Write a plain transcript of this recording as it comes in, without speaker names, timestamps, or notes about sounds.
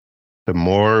the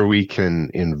more we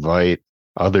can invite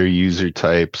other user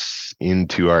types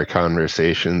into our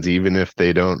conversations, even if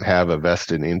they don't have a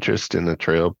vested interest in a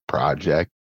trail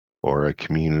project or a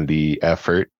community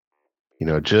effort,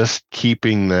 just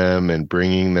keeping them and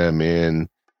bringing them in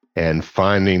and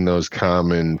finding those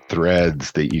common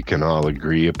threads that you can all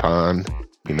agree upon.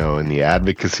 In the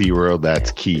advocacy world,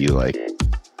 that's key.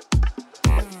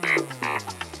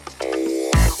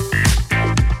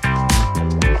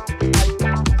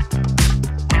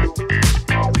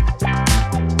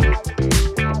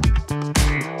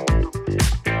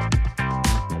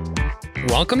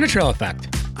 Welcome to Trail Effect.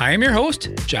 I am your host,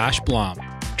 Josh Blum.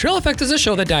 Trail Effect is a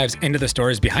show that dives into the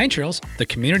stories behind trails, the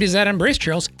communities that embrace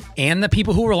trails, and the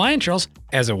people who rely on trails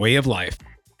as a way of life.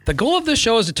 The goal of this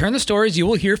show is to turn the stories you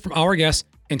will hear from our guests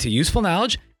into useful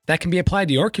knowledge that can be applied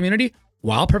to your community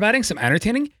while providing some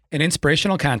entertaining and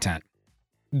inspirational content.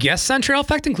 Guests on Trail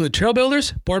Effect include trail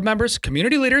builders, board members,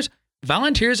 community leaders,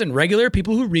 volunteers, and regular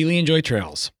people who really enjoy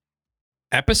trails.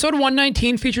 Episode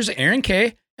 119 features Aaryn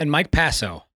K. and Mike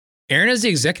Passo. Aaryn is the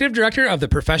Executive Director of the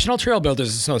Professional Trail Builders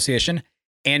Association,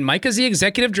 and Mike is the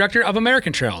Executive Director of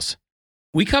American Trails.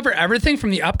 We cover everything from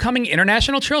the upcoming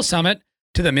International Trail Summit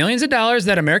to the millions of dollars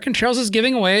that American Trails is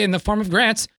giving away in the form of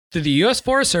grants through the U.S.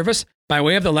 Forest Service by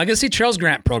way of the Legacy Trails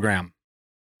Grant Program.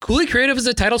 Cooley Creative is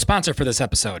the title sponsor for this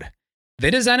episode. They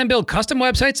design and build custom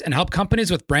websites and help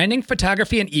companies with branding,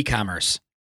 photography, and e-commerce.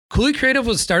 Cooley Creative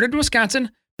was started in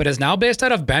Wisconsin, but is now based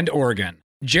out of Bend, Oregon.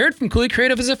 Jared from Cooley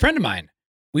Creative is a friend of mine.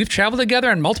 We've traveled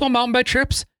together on multiple mountain bike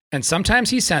trips, and sometimes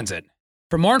he sends it.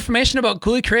 For more information about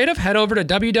Cooley Creative, head over to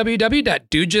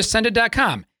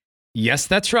www.dudejustsendit.com. Yes,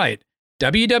 that's right.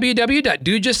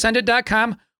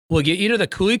 www.dudejustsendit.com will get you to the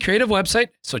Cooley Creative website,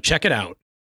 so check it out.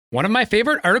 One of my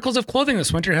favorite articles of clothing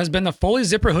this winter has been the Foley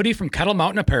Zipper Hoodie from Kettle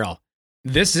Mountain Apparel.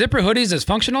 This zipper hoodie is as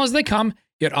functional as they come,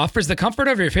 yet offers the comfort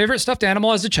of your favorite stuffed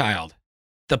animal as a child.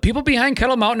 The people behind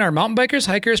Kettle Mountain are mountain bikers,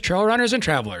 hikers, trail runners, and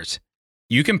travelers.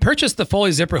 You can purchase the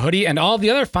Foley Zipper Hoodie and all the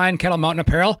other fine Kettle Mountain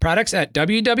Apparel products at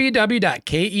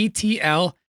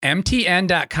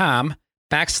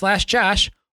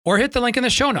www.ketlmtn.com/Josh or hit the link in the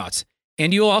show notes,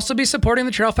 and you will also be supporting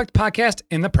the Trail Effect podcast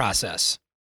in the process.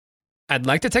 I'd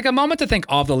like to take a moment to thank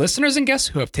all of the listeners and guests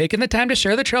who have taken the time to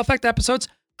share the Trail Effect episodes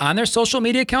on their social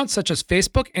media accounts such as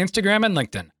Facebook, Instagram, and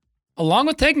LinkedIn, along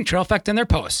with tagging Trail Effect in their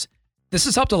posts. This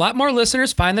has helped a lot more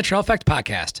listeners find the Trail Effect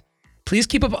podcast. Please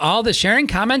keep up all the sharing,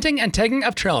 commenting, and tagging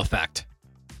of Trail Effect.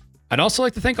 I'd also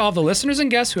like to thank all of the listeners and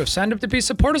guests who have signed up to be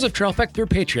supporters of Trail Effect through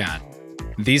Patreon.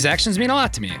 These actions mean a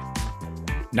lot to me.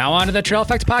 Now on to the Trail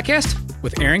Effect podcast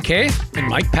with Aaryn K. and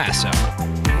Mike Passo.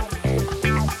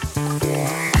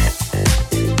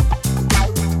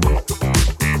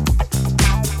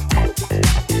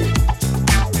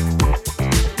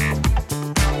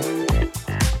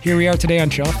 Here we are today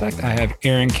on Trail Effect. I have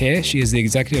Aaryn K. She is the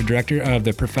Executive Director of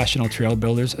the Professional Trail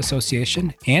Builders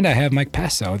Association. And I have Mike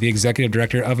Passo, the Executive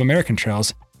Director of American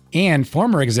Trails and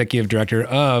former Executive Director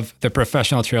of the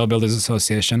Professional Trail Builders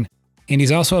Association. And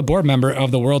he's also a board member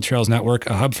of the World Trails Network,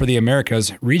 a hub for the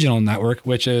Americas regional network,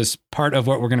 which is part of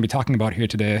what we're going to be talking about here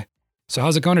today. So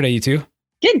how's it going today, you two?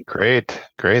 Good. Great.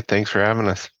 Thanks for having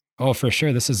us. Oh, for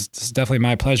sure. This is definitely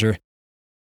my pleasure.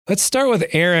 Let's start with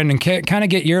Aaryn and kind of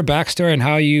get your backstory and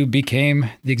how you became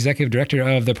the executive director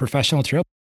of the Professional Trail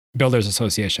Builders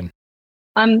Association.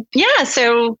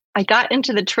 So I got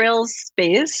into the trails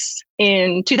space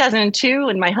in 2002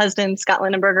 when my husband, Scott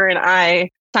Lindenberger, and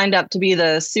I signed up to be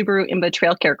the Subaru IMBA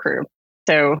Trail Care Crew.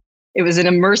 So it was an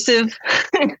immersive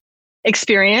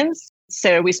experience.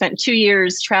 So we spent 2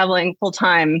 years traveling full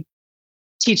time,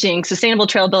 teaching sustainable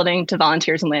trail building to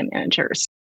volunteers and land managers.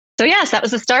 So yes, that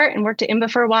was the start, and worked at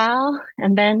IMBA for a while,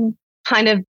 and then kind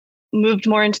of moved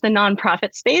more into the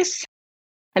nonprofit space.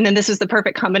 And then this was the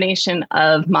perfect combination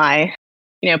of my,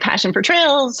 passion for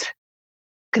trails,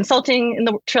 consulting in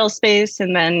the trail space,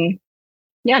 and then,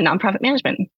 nonprofit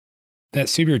management. That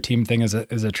Subaru team thing is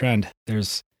a trend.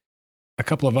 There's a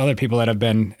couple of other people that have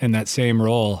been in that same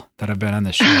role that have been on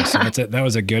the show. So that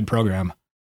was a good program.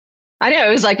 I know.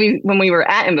 It was like when we were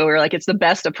at IMBA, we were like, it's the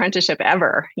best apprenticeship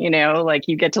ever. Like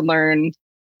you get to learn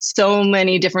so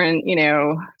many different,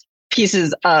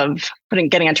 pieces of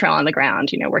getting a trail on the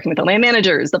ground, working with the land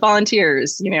managers, the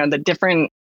volunteers, the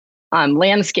different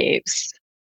landscapes.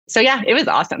 So yeah, it was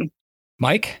awesome.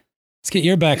 Mike, let's get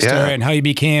your backstory and how you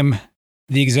became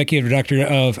the executive director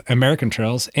of American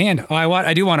Trails. And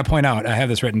I do want to point out, I have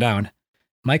this written down.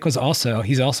 Mike he's also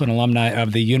an alumni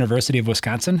of the University of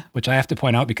Wisconsin, which I have to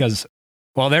point out because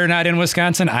while they're not in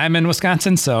Wisconsin, I'm in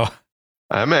Wisconsin. So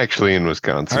I'm actually in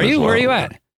Wisconsin. Are you? Where are you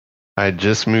at? I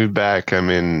just moved back.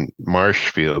 I'm in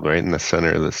Marshfield, right in the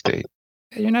center of the state.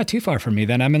 You're not too far from me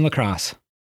then. I'm in La Crosse.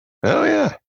 Oh,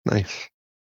 yeah. Nice.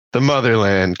 The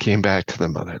motherland, came back to the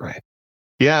motherland.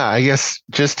 Yeah, I guess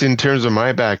just in terms of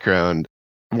my background,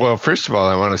 well, first of all,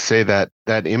 I want to say that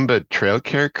IMBA Trail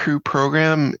Care Crew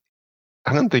program,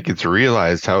 I don't think it's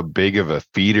realized how big of a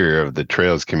feeder of the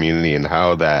trails community and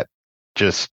how that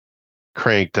just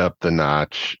cranked up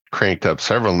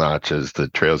several notches, the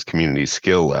trails community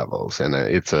skill levels. And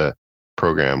it's a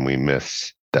program we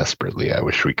miss desperately. I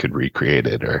wish we could recreate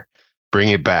it or bring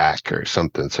it back or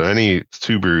something. So any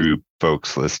Subaru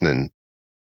folks listening,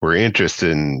 we're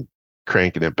interested in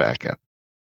cranking it back up.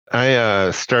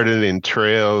 I started in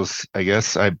trails. I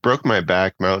guess I broke my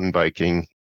back mountain biking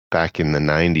back in the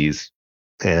 90s.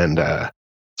 And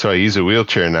so I use a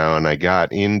wheelchair now, and I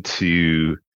got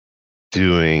into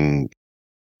doing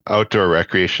outdoor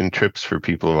recreation trips for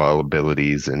people of all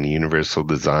abilities and universal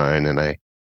design. And I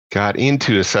got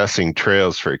into assessing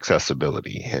trails for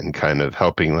accessibility and kind of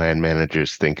helping land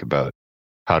managers think about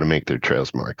how to make their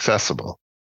trails more accessible.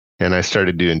 And I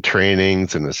started doing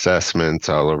trainings and assessments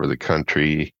all over the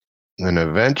country. And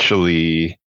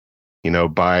eventually,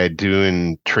 by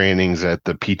doing trainings at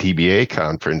the PTBA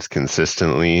conference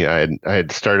consistently, I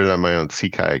had started on my own sea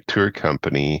kayak tour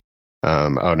company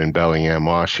out in Bellingham,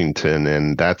 Washington,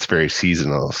 and that's very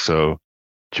seasonal. So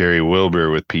Jerry Wilbur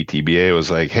with PTBA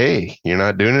was like, "Hey, you're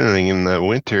not doing anything in the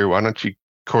winter. Why don't you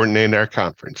coordinate our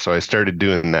conference?" So I started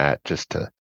doing that just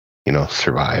to,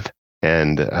 survive.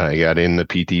 And I got in the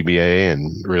PTBA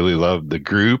and really loved the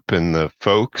group and the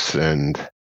folks, and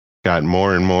got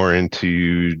more and more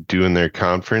into doing their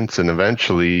conference. And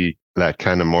eventually that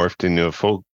kind of morphed into a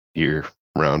full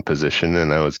year-round position,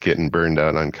 and I was getting burned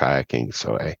out on kayaking.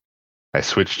 So I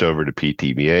switched over to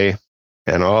PTBA.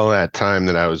 And all that time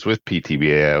that I was with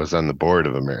PTBA, I was on the board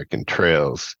of American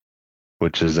Trails,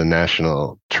 which is a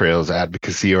national trails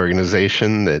advocacy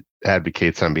organization that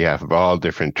advocates on behalf of all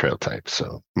different trail types.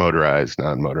 So motorized,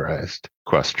 non-motorized,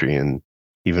 equestrian,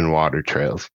 even water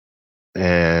trails.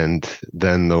 And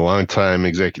then the longtime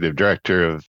executive director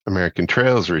of American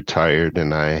Trails retired,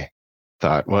 and I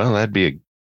thought, well, that'd be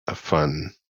a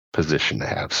fun position to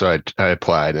have. So I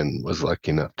applied and was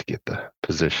lucky enough to get the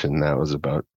position. That was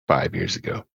about 5 years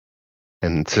ago.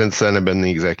 And since then, I've been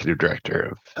the executive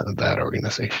director of that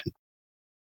organization.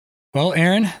 Well,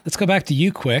 Aaryn, let's go back to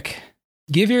you quick.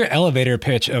 Give your elevator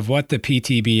pitch of what the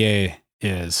PTBA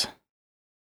is.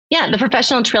 Yeah, the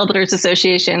Professional Trail Builders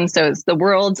Association. So it's the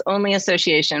world's only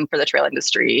association for the trail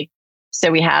industry.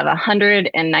 So we have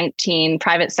 119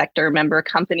 private sector member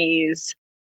companies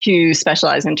who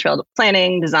specialize in trail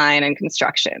planning, design, and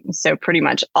construction. So pretty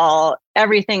much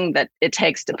everything that it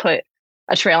takes to put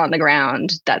a trail on the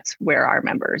ground, that's where our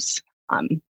members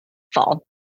fall.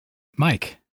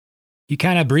 Mike, you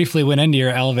kind of briefly went into your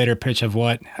elevator pitch of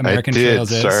what American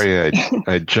Trails is. Sorry,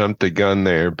 I jumped the gun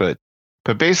there, but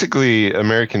basically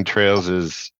American Trails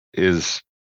is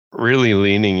really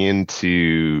leaning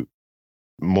into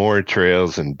more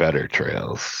trails and better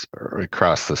trails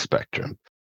across the spectrum.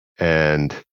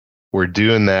 And we're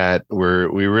doing that.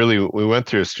 We went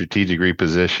through a strategic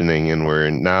repositioning, and we're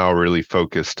now really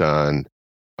focused on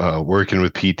working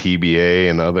with PTBA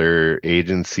and other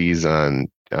agencies on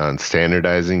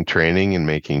standardizing training and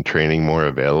making training more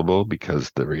available,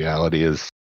 because the reality is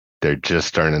there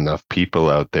just aren't enough people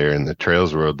out there in the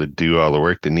trails world to do all the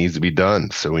work that needs to be done.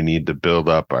 So we need to build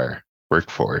up our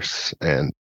workforce,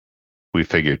 and we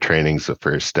figure training's the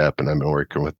first step. And I've been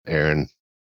working with Aaryn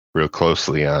real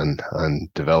closely on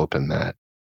developing that.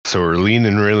 So we're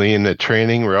leaning really into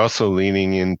training. We're also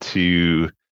leaning into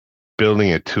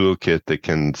building a toolkit that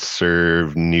can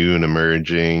serve new and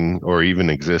emerging or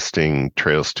even existing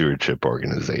trail stewardship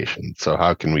organizations. So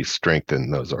how can we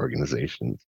strengthen those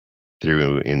organizations?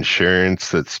 Through insurance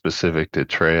that's specific to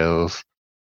trails,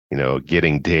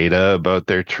 getting data about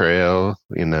their trail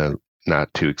in a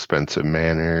not too expensive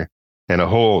manner, and a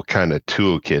whole kind of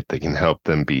toolkit that can help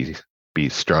them be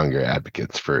stronger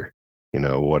advocates for,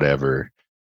 whatever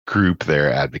group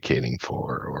they're advocating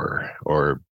for,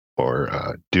 or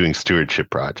doing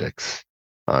stewardship projects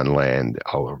on land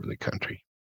all over the country.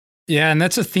 Yeah, and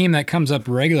that's a theme that comes up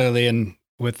regularly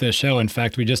with this show. In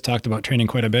fact, we just talked about training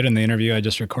quite a bit in the interview I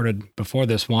just recorded before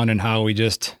this one, and how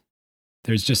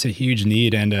there's just a huge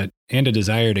need and a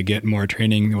desire to get more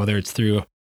training, whether it's through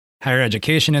higher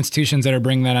education institutions that are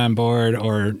bringing that on board,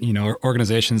 or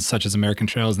organizations such as American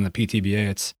Trails and the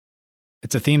PTBA.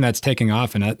 It's a theme that's taking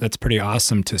off, and that's pretty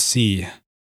awesome to see.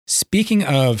 Speaking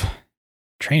of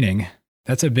training,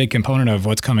 that's a big component of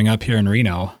what's coming up here in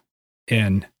Reno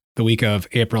in the week of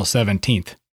April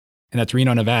 17th. And that's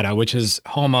Reno, Nevada, which is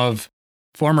home of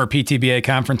former PTBA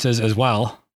conferences as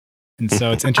well. And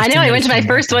so it's I interesting. know. I that went it's to my coming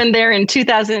back first now. one there in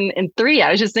 2003.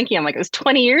 I was just thinking, I'm like, it was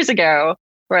 20 years ago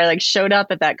where I like showed up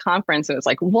at that conference and it was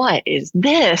like, what is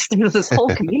this? There's this whole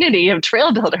community of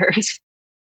trail builders.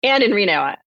 And in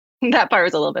Reno, that part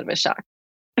was a little bit of a shock.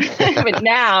 But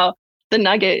now the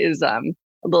Nugget is a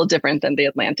little different than the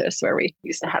Atlantis where we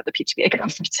used to have the PTBA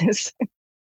conferences.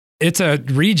 It's a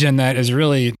region that is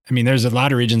really, I mean, there's a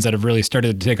lot of regions that have really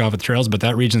started to take off with trails, but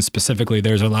that region specifically,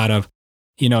 there's a lot of,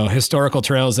 historical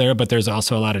trails there, but there's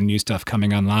also a lot of new stuff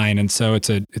coming online. And so it's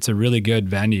a really good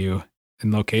venue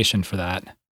and location for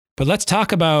that. But let's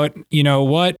talk about,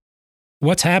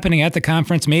 what's happening at the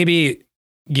conference. Maybe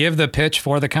give the pitch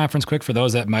for the conference quick for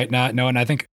those that might not know. And I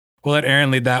think we'll let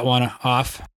Aaryn lead that one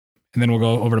off, and then we'll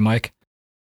go over to Mike.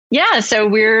 Yeah, so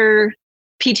we're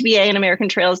PTBA and American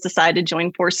Trails decided to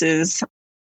join forces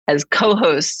as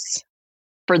co-hosts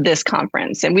for this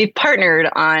conference. And we've partnered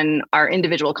on our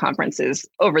individual conferences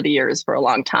over the years for a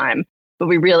long time. But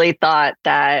we really thought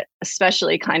that,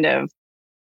 especially kind of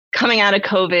coming out of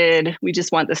COVID, we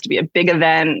just want this to be a big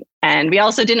event. And we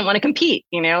also didn't want to compete,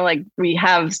 like we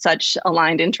have such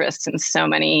aligned interests in so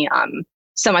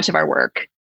much of our work.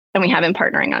 And we have been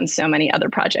partnering on so many other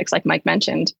projects, like Mike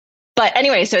mentioned. But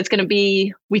anyway, so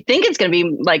we think it's going to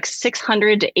be like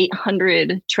 600 to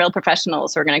 800 trail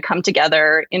professionals who are going to come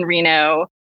together in Reno.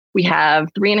 We have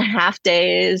 3.5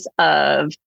 days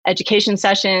of education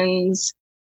sessions,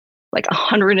 like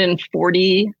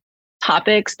 140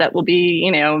 topics that will be,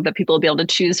 that people will be able to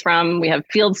choose from. We have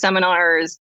field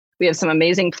seminars. We have some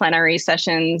amazing plenary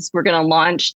sessions. We're going to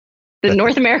launch the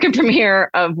North American premiere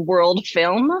of World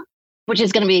Film, which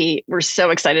is going to be, we're so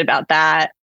excited about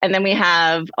that. And then we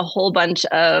have a whole bunch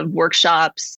of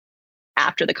workshops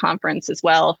after the conference as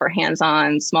well for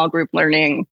hands-on small group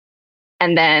learning.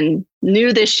 And then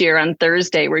new this year on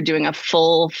Thursday, we're doing a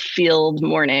full field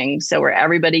morning. So where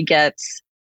everybody gets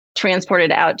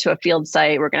transported out to a field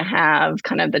site, we're going to have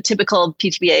kind of the typical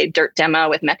PTBA dirt demo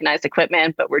with mechanized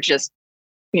equipment, but we're just,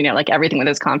 like everything with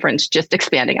this conference, just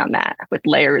expanding on that with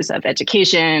layers of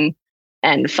education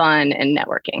and fun and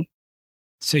networking.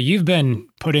 So you've been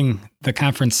putting the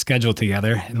conference schedule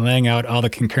together and laying out all the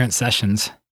concurrent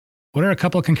sessions. What are a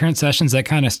couple of concurrent sessions that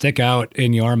kind of stick out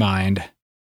in your mind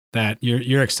that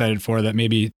you're excited for, that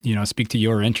maybe, speak to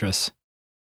your interests?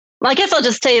 Well, I guess I'll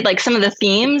just say like some of the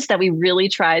themes that we really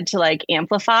tried to like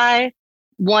amplify.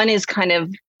 One is kind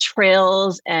of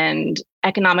trails and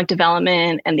economic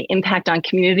development and the impact on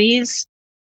communities.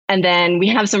 And then we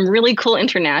have some really cool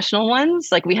international ones.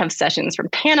 Like we have sessions from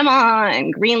Panama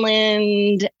and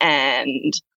Greenland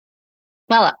and,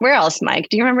 well, where else, Mike?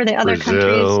 Do you remember the other countries?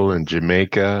 Brazil and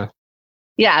Jamaica.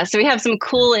 Yeah, so we have some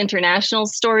cool international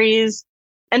stories.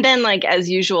 And then, like, as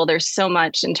usual, there's so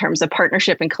much in terms of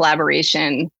partnership and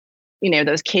collaboration,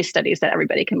 those case studies that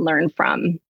everybody can learn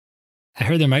from. I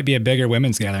heard there might be a bigger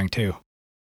women's gathering too.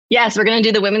 Yes, we're going to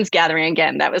do the women's gathering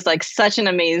again. That was like such an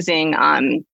amazing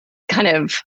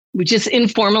we just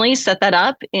informally set that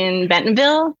up in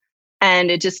Bentonville,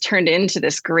 and it just turned into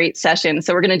this great session.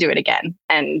 So we're going to do it again.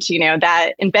 And,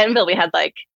 that in Bentonville, we had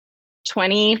like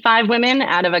 25 women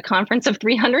out of a conference of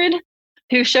 300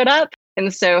 who showed up.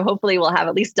 And so hopefully we'll have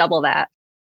at least double that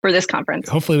for this conference.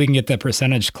 Hopefully we can get that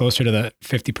percentage closer to the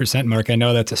 50% mark. I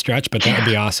know that's a stretch, but that would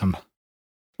be awesome.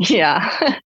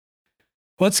 Yeah.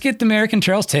 Let's get the American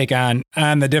Trails take on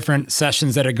the different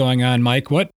sessions that are going on,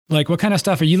 Mike. What kind of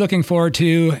stuff are you looking forward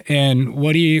to? And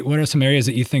what are some areas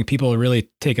that you think people will really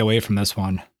take away from this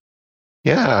one?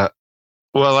 Yeah.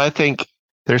 Well, I think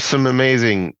there's some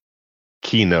amazing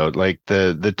keynote. Like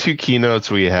the two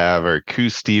keynotes we have are Koo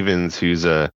Stevens, who's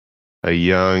a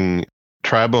young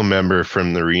tribal member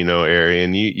from the Reno area.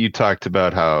 And you talked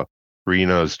about how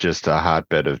Reno's just a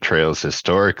hotbed of trails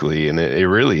historically, and it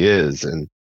really is. And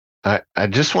I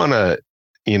just want to,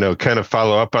 kind of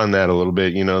follow up on that a little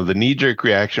bit. The knee-jerk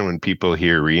reaction when people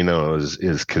hear Reno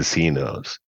is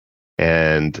casinos.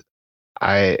 And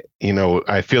I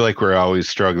feel like we're always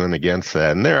struggling against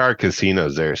that. And there are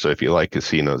casinos there. So if you like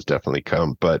casinos, definitely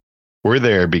come. But we're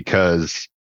there because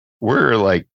we're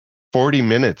like 40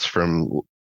 minutes from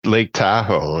Lake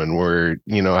Tahoe, and we're,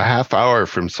 a half hour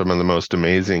from some of the most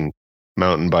amazing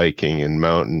mountain biking and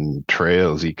mountain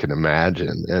trails you can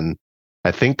imagine. And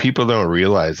I think people don't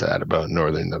realize that about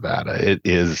Northern Nevada. It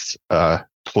is a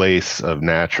place of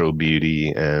natural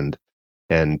beauty, and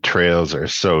trails are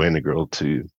so integral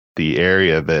to the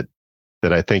area that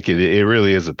I think it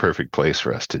really is a perfect place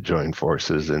for us to join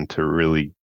forces and to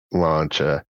really launch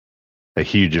a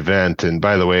huge event. And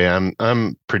by the way,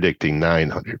 I'm predicting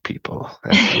 900 people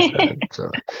at the event. So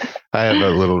I have a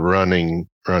little running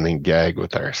gag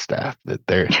with our staff that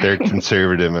they're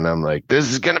conservative, and I'm like, this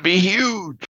is going to be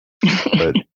huge.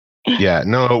 But yeah,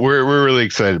 no, we're really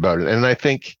excited about it. And I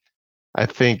think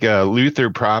Luther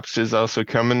Propst is also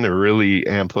coming to really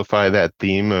amplify that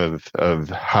theme of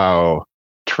how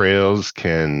trails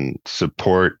can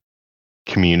support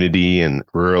community and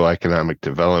rural economic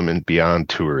development beyond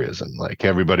tourism. Like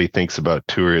everybody thinks about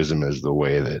tourism as the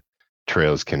way that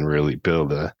trails can really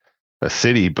build a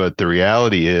city, but the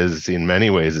reality is in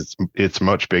many ways it's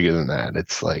much bigger than that.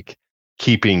 It's like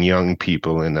keeping young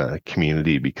people in a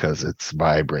community because it's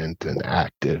vibrant and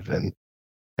active and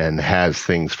has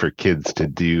things for kids to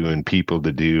do and people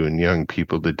to do and young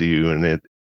people to do. And it,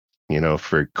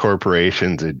 for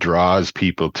corporations, it draws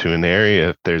people to an area.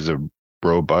 If there's a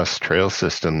robust trail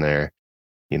system there,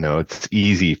 it's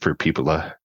easy for people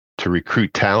to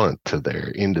recruit talent to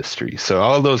their industry. So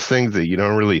all those things that you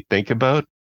don't really think about,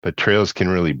 but trails can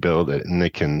really build it, and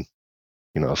it can,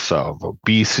 solve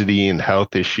obesity and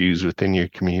health issues within your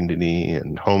community,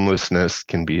 and homelessness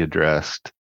can be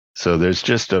addressed. So there's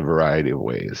just a variety of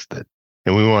ways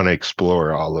and we want to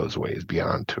explore all those ways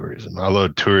beyond tourism, although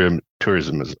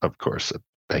tourism is, of course,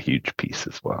 a huge piece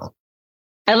as well.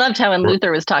 I loved how when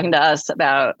Luther was talking to us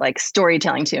about like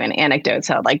storytelling too and anecdotes,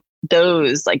 how like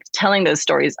those, like telling those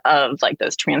stories of like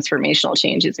those transformational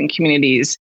changes in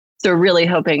communities. So really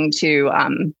hoping to,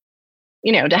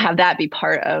 to have that be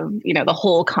part of, the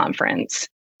whole conference.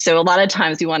 So a lot of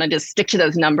times we want to just stick to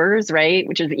those numbers, right?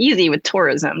 Which is easy with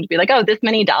tourism to be like, oh, this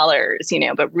many dollars,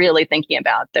 but really thinking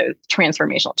about those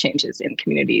transformational changes in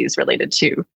communities related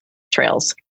to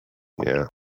trails. Yeah.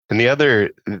 And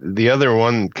the other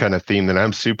one kind of theme that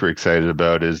I'm super excited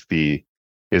about is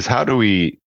how do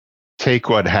we take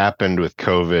what happened with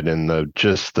COVID and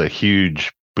the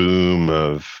huge boom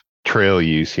of trail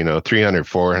use,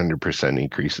 300-400%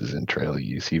 increases in trail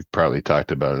use. You've probably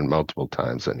talked about it multiple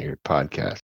times on your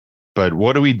podcast. But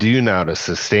what do we do now to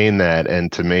sustain that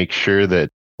and to make sure that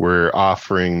we're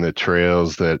offering the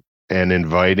trails and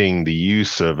inviting the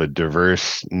use of a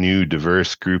diverse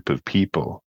group of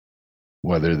people,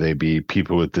 whether they be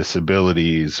people with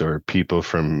disabilities or people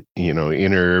from,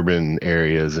 interurban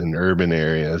areas and urban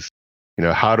areas?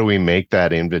 How do we make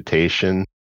that invitation,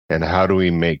 and how do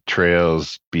we make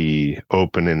trails be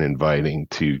open and inviting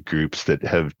to groups that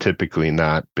have typically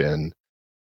not been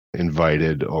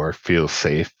invited or feel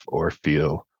safe or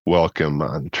feel welcome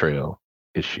on trail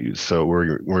issues? So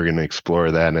we're going to explore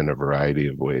that in a variety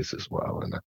of ways as well.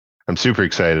 And I'm super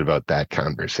excited about that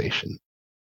conversation.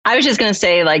 I was just going to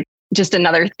say, like, just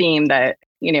another theme that,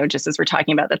 just as we're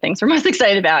talking about the things we're most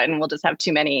excited about, and we'll just have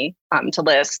too many to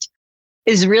list,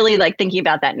 is really like thinking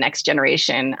about that next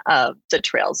generation of the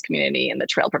trails community and the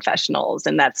trail professionals.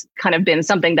 And that's kind of been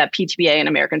something that PTBA and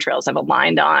American Trails have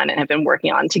aligned on and have been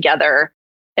working on together.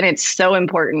 And it's so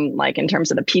important, like in terms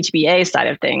of the PTBA side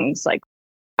of things, like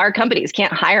our companies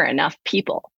can't hire enough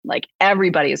people. Like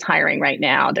everybody is hiring right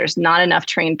now. There's not enough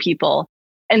trained people.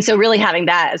 And so really having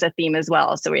that as a theme as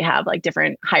well. So we have like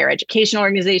different higher education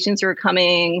organizations who are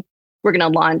coming. We're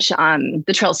going to launch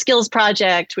the Trail Skills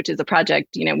Project, which is a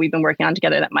project, we've been working on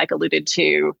together that Mike alluded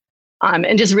to.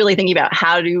 And just really thinking about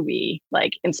how do we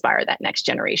like inspire that next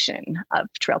generation of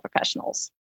trail professionals.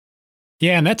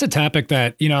 Yeah. And that's a topic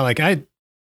that, like I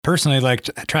personally like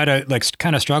try to like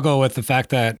kind of struggle with the fact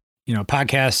that,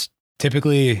 podcasts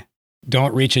typically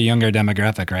don't reach a younger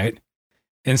demographic, right?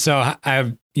 And so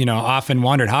I've, often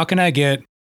wondered, how can I get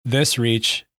this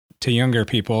reach to younger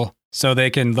people so they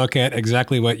can look at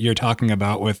exactly what you're talking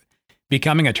about with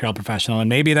becoming a trail professional? And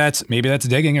maybe that's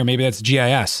digging, or maybe that's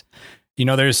GIS.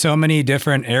 There's so many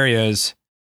different areas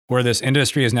where this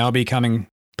industry is now becoming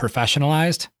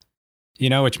professionalized,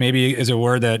 which maybe is a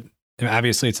word that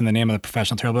obviously it's in the name of the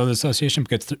Professional Trail Builders Association,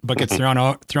 but gets thrown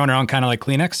around kind of like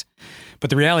Kleenex. But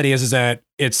the reality is that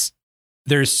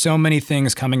there's so many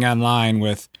things coming online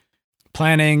with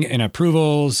planning and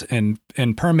approvals and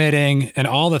permitting and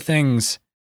all the things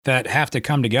that have to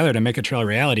come together to make a trail a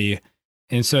reality.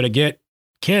 And so to get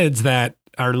kids that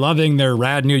are loving their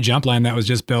rad new jump line that was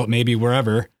just built maybe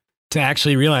wherever to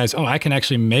actually realize, oh, I can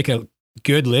actually make a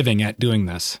good living at doing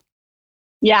this.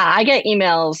 Yeah, I get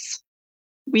emails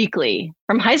weekly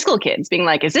from high school kids being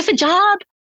like, is this a job?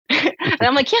 And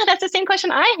I'm like, yeah, that's the same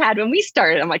question I had when we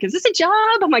started. I'm like, is this a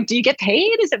job? I'm like, do you get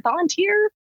paid? Is it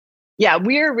volunteer? Yeah,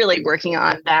 we're really working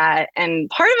on that. And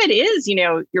part of it is,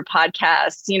 your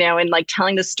podcast, and like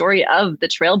telling the story of the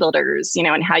trail builders,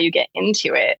 and how you get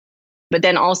into it. But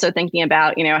then also thinking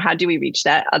about, how do we reach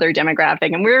that other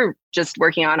demographic? And we're just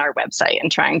working on our website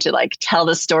and trying to like tell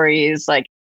the stories, like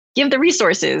give the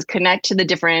resources, connect to the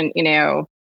different,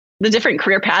 the different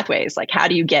career pathways. Like, how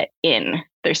do you get in?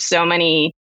 There's so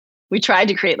many. We tried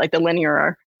to create like the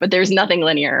linear, but there's nothing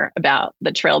linear about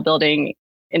the trail building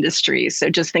industry. So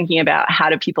just thinking about how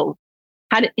do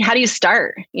you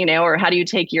start, or how do you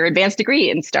take your advanced degree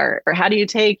and start, or how do you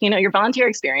take, your volunteer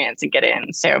experience and get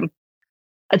in? So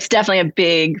it's definitely a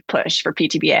big push for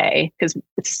PTBA because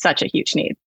it's such a huge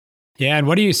need. Yeah. And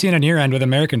what are you seeing on your end with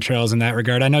American Trails in that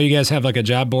regard? I know you guys have like a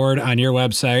job board on your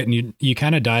website and you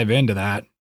kind of dive into that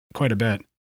quite a bit.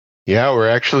 Yeah,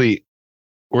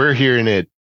 we're hearing it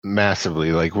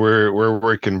massively. Like we're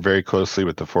working very closely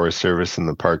with the Forest Service and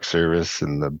the Park Service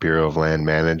and the Bureau of Land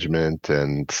Management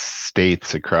and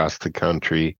states across the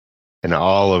country. And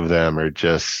all of them are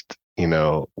just,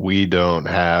 we don't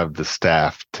have the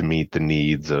staff to meet the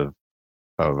needs of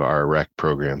our rec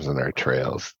programs and our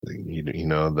trails.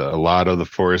 A lot of the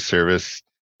Forest Service,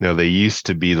 they used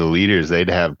to be the leaders. They'd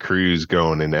have crews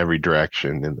going in every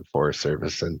direction in the Forest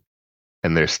Service, and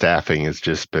their staffing has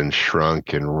just been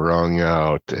shrunk and wrung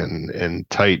out and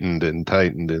tightened and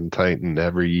tightened and tightened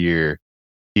every year,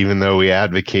 even though we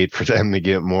advocate for them to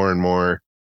get more and more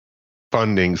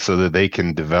funding so that they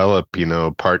can develop,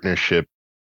 partnership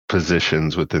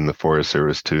positions within the Forest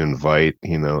Service to invite,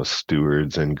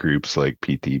 stewards and groups like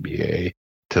PTBA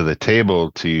to the table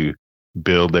to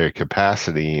build their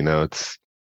capacity. It's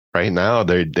right now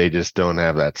they just don't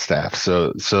have that staff.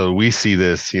 So we see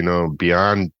this,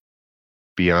 beyond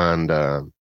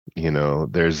there's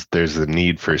the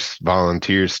need for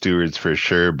volunteer stewards for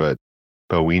sure, but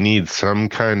we need some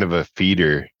kind of a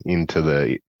feeder into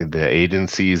the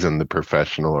agencies and the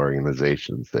professional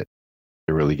organizations that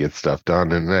really get stuff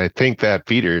done. And I think that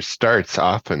feeder starts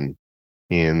often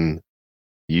in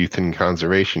youth and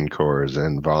conservation corps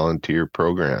and volunteer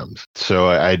programs. So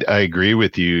I agree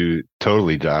with you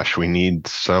totally, Josh. We need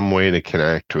some way to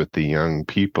connect with the young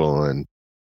people, and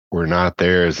we're not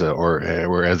there as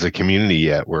a community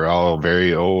yet. We're all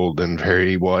very old and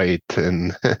very white,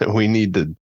 and we need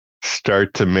to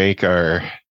start to make our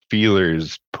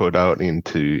feelers put out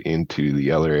into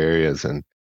the other areas. And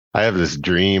I have this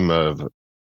dream of,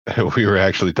 we were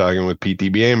actually talking with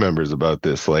PTBA members about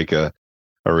this, like a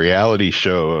reality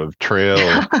show of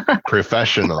trail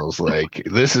professionals. Like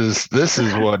this is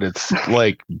what it's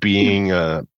like being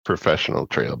a professional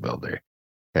trail builder.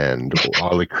 And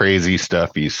all the crazy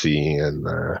stuff you see, and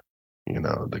the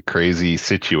crazy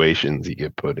situations you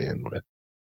get put in with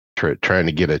trying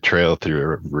to get a trail through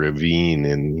a ravine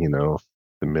in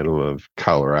the middle of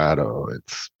Colorado.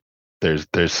 There's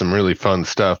some really fun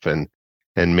stuff, and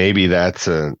maybe that's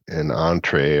an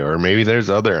entree, or maybe there's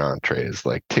other entrees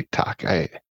like TikTok. I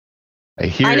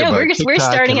hear I know about we're TikTok,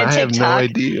 starting and a I TikTok. have no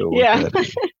idea what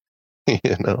that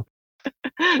is.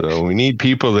 So we need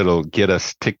people that'll get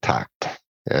us TikToked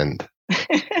and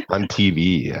on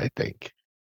TV, I think.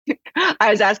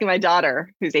 I was asking my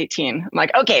daughter, who's 18, I'm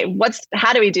like, okay,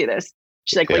 how do we do this?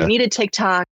 She's like, well, you need a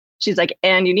TikTok. She's like,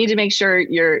 and you need to make sure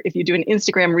if you do an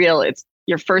Instagram reel, it's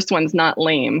your first one's not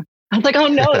lame. I was like, oh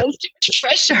no, that's too much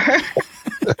pressure.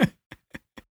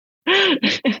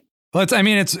 Well,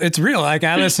 it's real. Like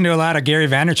I listen to a lot of Gary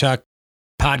Vaynerchuk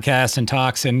podcasts and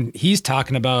talks, and he's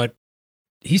talking about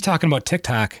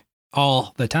TikTok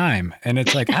all the time. And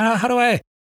it's like, how do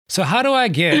I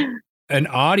get an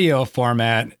audio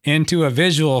format into a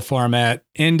visual format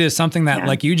into something that,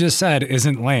 like you just said,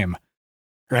 isn't lame,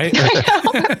 right?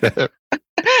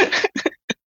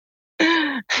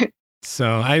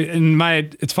 So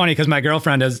it's funny because my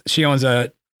girlfriend she owns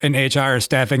an HR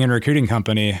staffing and recruiting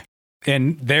company,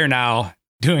 and they're now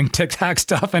doing TikTok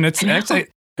stuff, and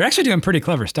they're actually doing pretty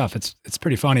clever stuff. It's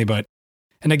pretty funny,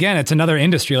 and again, it's another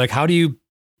industry. Like, how do you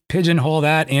pigeonhole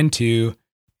that into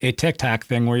a TikTok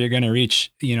thing where you're going to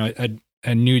reach,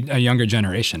 a younger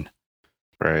generation?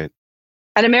 Right.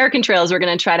 At American Trails, we're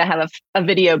going to try to have a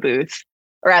video booth,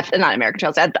 or not American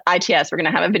Trails, at the ITS, we're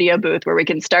going to have a video booth where we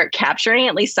can start capturing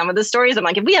at least some of the stories. I'm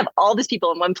like, if we have all these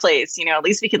people in one place, at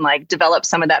least we can like develop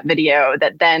some of that video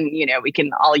that then, we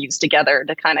can all use together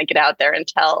to kind of get out there and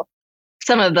tell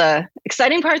some of the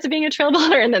exciting parts of being a trail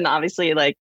builder. And then obviously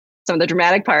like some of the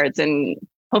dramatic parts, and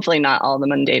hopefully not all the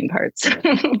mundane parts.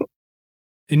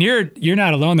 And you're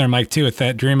not alone there, Mike, too, with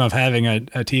that dream of having a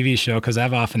TV show, because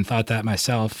I've often thought that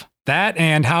myself. That,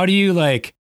 and how do you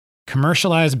like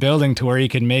commercialize building to where you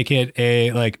can make it a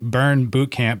like burn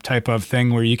boot camp type of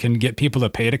thing where you can get people to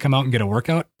pay to come out and get a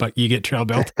workout, but you get trail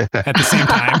built at the same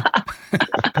time?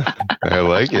 I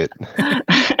like it.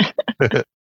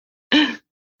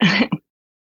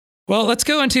 Well, let's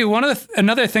go into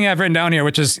another thing I've written down here,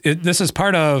 which is this is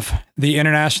part of the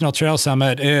International Trail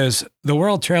Summit, is the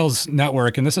World Trails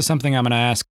Network. And this is something I'm going to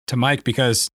ask to Mike,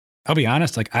 because I'll be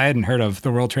honest, like I hadn't heard of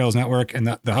the World Trails Network and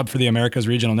the Hub for the Americas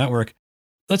Regional Network.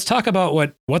 Let's talk about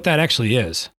what that actually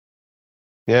is.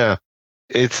 Yeah.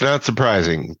 It's not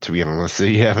surprising, to be honest, that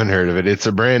you haven't heard of it. It's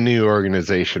a brand new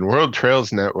organization. World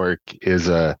Trails Network is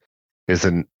a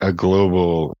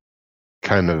global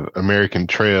kind of American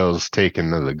trails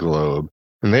taken to the globe,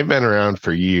 and they've been around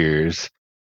for years.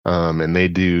 And they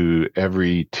do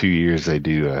every 2 years they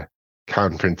do a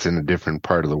conference in a different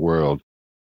part of the world.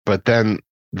 But then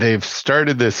they've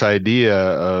started this idea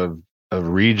of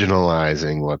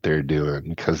regionalizing what they're doing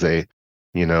because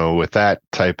with that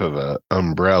type of a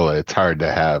umbrella, it's hard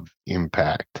to have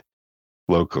impact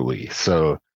locally.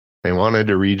 So they wanted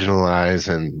to regionalize,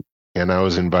 and I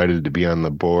was invited to be on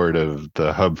the board of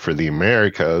the Hub for the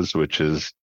Americas, which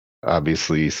is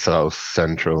obviously South,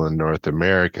 Central, and North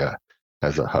America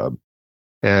as a hub.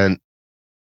 And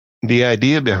the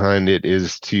idea behind it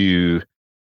is to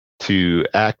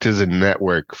act as a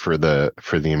network for the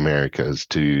Americas,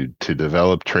 to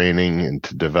develop training and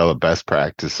to develop best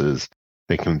practices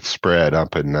that can spread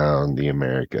up and down the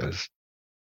Americas.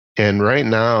 And right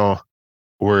now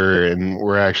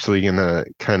we're actually going to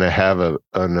kind of have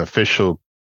an official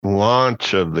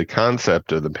launch of the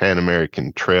concept of the Pan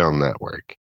American Trail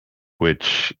Network,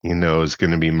 which is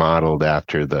going to be modeled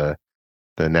after the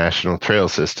national trail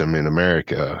system in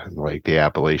America, like the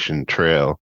Appalachian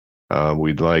Trail.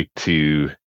 We'd like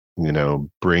to,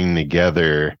 bring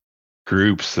together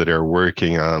groups that are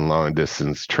working on long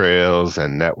distance trails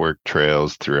and network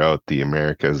trails throughout the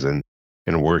Americas and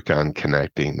work on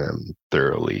connecting them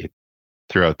thoroughly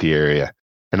throughout the area.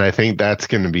 And I think that's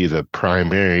going to be the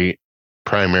primary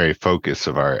focus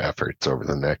of our efforts over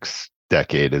the next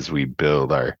decade as we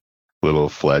build our little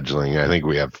fledgling. I think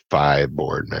we have 5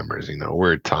 board members.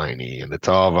 We're tiny and it's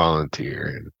all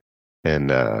volunteer,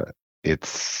 and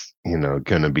it's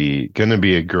going to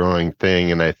be a growing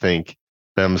thing. And I think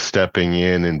them stepping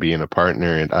in and being a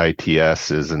partner at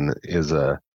ITS is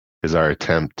our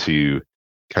attempt to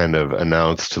kind of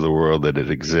announce to the world that it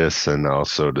exists, and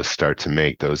also to start to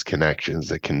make those connections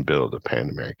that can build a Pan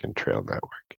American Trail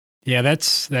Network. Yeah,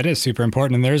 that is super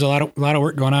important, and there's a lot of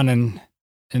work going on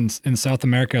in South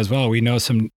America as well. We know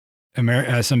some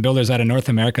builders out of North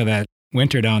America that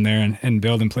winter down there and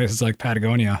build in places like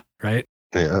Patagonia, right?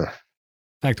 Yeah.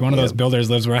 In fact, one of those builders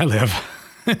lives where I live.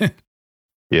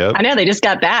 Yep. I know, they just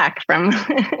got back from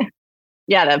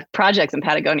the projects in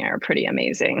Patagonia are pretty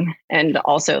amazing, and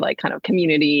also like kind of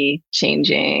community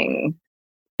changing.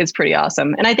 It's pretty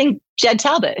awesome. And I think Jed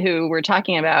Talbot, who we're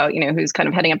talking about, who's kind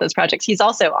of heading up those projects, he's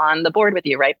also on the board with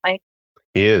you, right, Mike?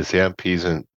 He is. Yep. He's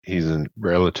a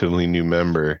relatively new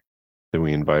member that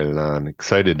we invited on.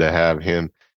 Excited to have him.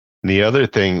 And the other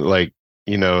thing,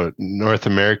 North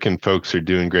American folks are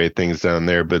doing great things down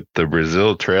there, but the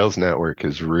Brazil Trails Network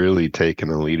has really taken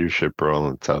a leadership role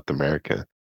in South America,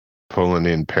 pulling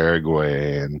in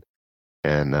Paraguay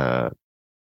and a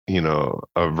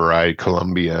variety,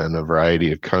 Colombia, and a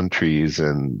variety of countries.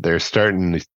 And they're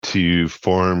starting to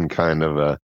form kind of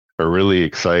a really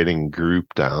exciting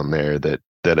group down there that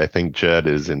I think Jed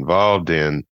is involved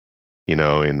in, in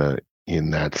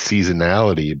that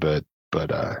seasonality, but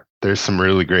there's some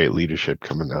really great leadership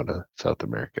coming out of South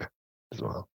America as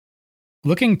well.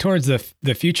 Looking towards the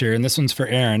future, and this one's for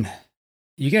Aaryn,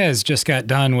 you guys just got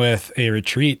done with a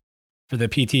retreat for the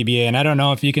PTBA, and I don't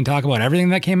know if you can talk about everything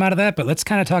that came out of that, but let's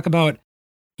kind of talk about,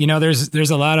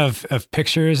 there's a lot of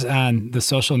pictures on the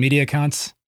social media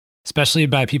accounts, especially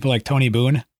by people like Tony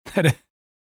Boone that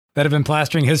have been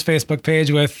plastering his Facebook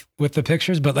page with the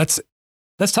pictures. But let's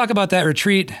talk about that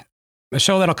retreat. A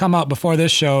show that'll come out before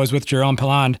this show is with Jerome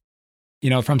Pilland,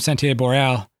 from Sentier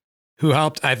Boreal, who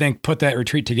helped, I think, put that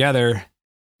retreat together.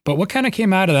 But what kind of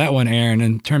came out of that one, Aaryn,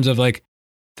 in terms of like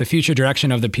the future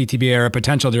direction of the PTBA, or a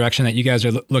potential direction that you guys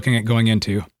are looking at going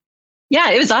into? Yeah,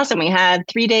 it was awesome. We had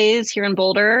 3 days here in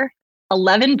Boulder.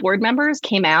 11 board members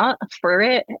came out for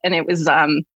it. And it was,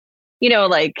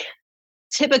 like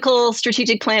typical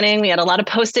strategic planning. We had a lot of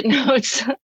Post-it notes,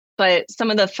 but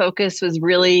some of the focus was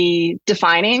really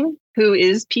defining who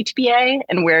is PTBA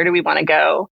and where do we want to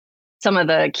go. Some of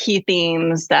the key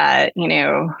themes that,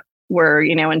 were,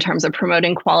 in terms of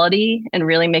promoting quality and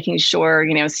really making sure,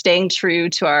 staying true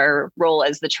to our role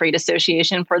as the trade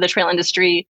association for the trail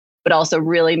industry, but also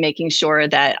really making sure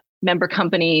that member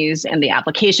companies and the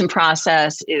application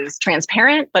process is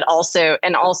transparent, but also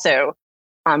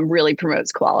really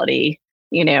promotes quality.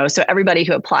 So everybody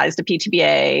who applies to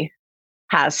PTBA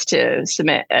has to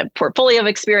submit a portfolio of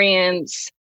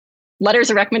experience, letters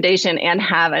of recommendation, and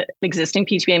have an existing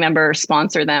PTBA member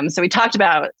sponsor them. So we talked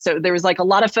about, so there was like a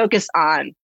lot of focus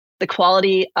on the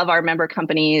quality of our member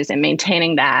companies and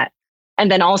maintaining that.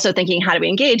 And then also thinking, how do we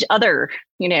engage other,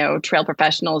 trail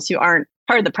professionals who aren't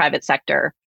part of the private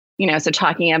sector, So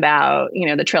talking about,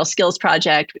 the Trail Skills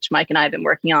Project, which Mike and I have been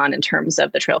working on in terms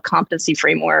of the Trail Competency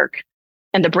Framework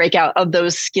and the breakout of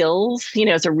those skills,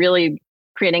 so really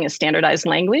creating a standardized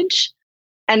language.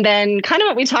 And then kind of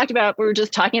what we were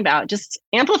just talking about, just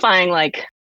amplifying like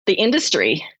the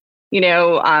industry,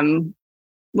 when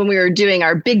we were doing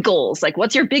our big goals, like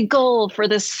what's your big goal for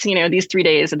this, these 3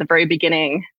 days at the very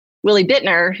beginning. Willie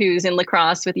Bittner, who's in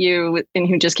lacrosse with you and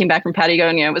who just came back from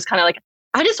Patagonia, was kind of like,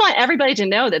 I just want everybody to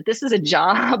know that this is a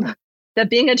job, that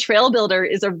being a trail builder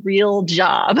is a real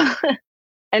job.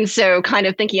 And so kind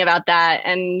of thinking about that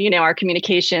and, our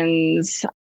communications,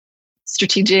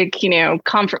 strategic,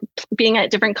 being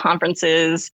at different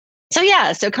conferences. So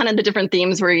yeah, so kind of the different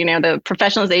themes were, the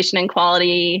professionalization and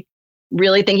quality,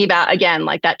 really thinking about, again,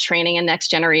 like that training and next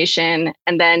generation,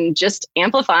 and then just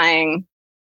amplifying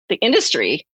the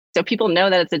industry so people know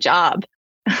that it's a job.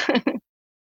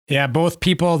 Yeah, both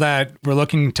people that we're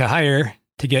looking to hire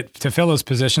to fill those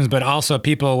positions, but also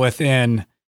people within,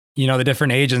 the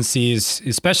different agencies,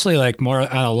 especially like more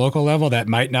on a local level that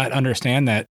might not understand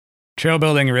that trail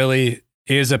building really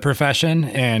is a profession.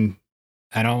 And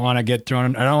I don't want to throw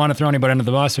anybody under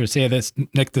the bus or say this,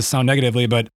 make this sound negatively,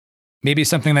 but maybe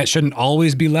something that shouldn't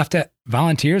always be left at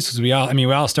volunteers, because we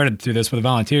all started through this with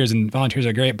volunteers, and volunteers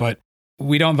are great, but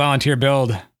we don't volunteer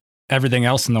build everything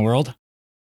else in the world.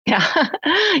 Yeah.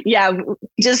 Yeah. We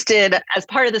just did, as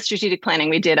part of the strategic planning,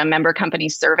 we did a member company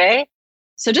survey.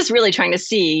 So just really trying to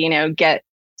see,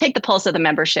 take the pulse of the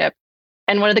membership.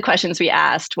 And one of the questions we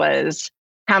asked was,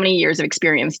 how many years of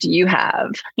experience do you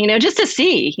have? Just to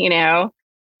see,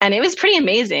 and it was pretty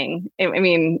amazing.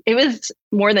 It was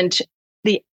more than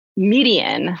the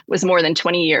median was more than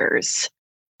 20 years,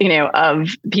 of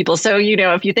people. So,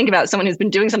 if you think about someone who's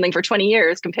been doing something for 20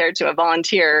 years compared to a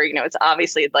volunteer, it's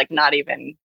obviously like not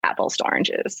even apples to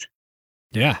oranges.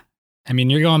 Yeah.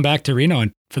 You're going back to Reno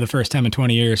for the first time in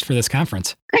 20 years for this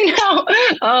conference. I know.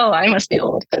 Oh, I must be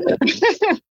old.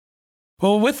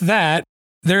 Well, with that,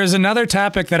 there's another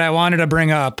topic that I wanted to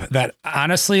bring up that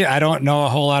honestly, I don't know a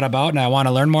whole lot about and I want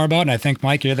to learn more about. And I think,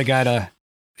 Mike, you're the guy to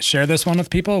share this one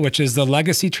with people, which is the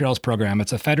Legacy Trails program.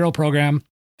 It's a federal program,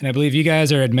 and I believe you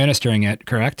guys are administering it,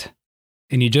 correct?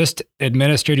 And you just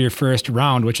administered your first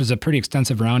round, which is a pretty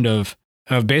extensive round of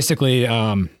basically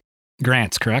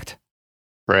grants, correct?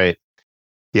 Right.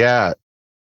 Yeah,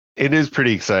 it is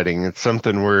pretty exciting. It's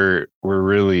something we're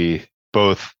really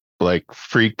both like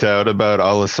freaked out about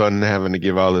all of a sudden having to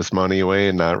give all this money away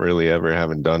and not really ever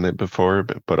having done it before,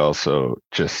 but also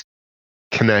just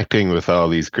connecting with all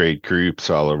these great groups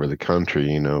all over the country,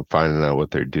 finding out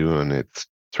what they're doing. It's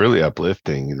really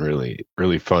uplifting and really,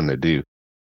 really fun to do.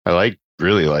 I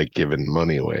really like giving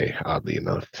money away, oddly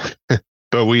enough.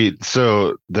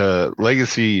 So the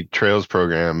Legacy Trails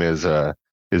program is a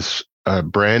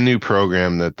brand new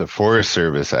program that the Forest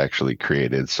Service actually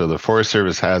created. So the Forest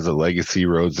Service has a Legacy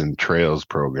Roads and Trails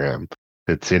program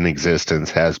that's in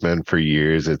existence, has been for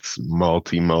years. It's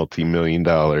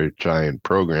multi-million-dollar giant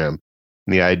program.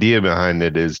 And the idea behind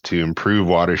it is to improve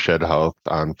watershed health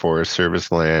on Forest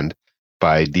Service land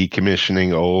by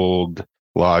decommissioning old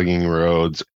logging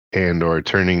roads and or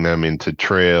turning them into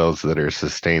trails that are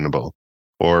sustainable,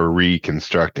 or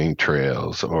reconstructing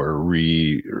trails, or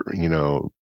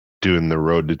doing the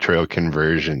road to trail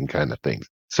conversion kind of things.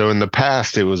 So in the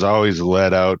past, it was always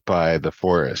led out by the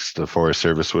forest. The Forest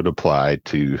Service would apply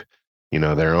to,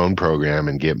 their own program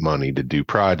and get money to do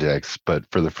projects. But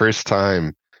for the first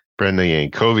time, Brenda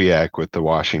Yankoviak with the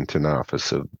Washington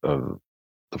office of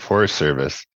the Forest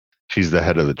Service, she's the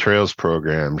head of the Trails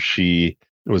program. She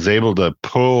was able to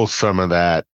pull some of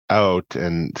that out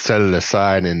and set it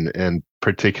aside and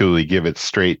particularly give it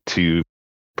straight to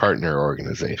partner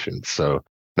organizations. So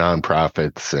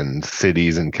nonprofits and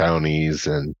cities and counties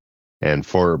and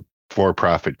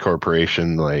for-profit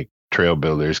corporation like trail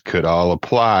builders could all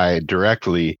apply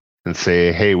directly and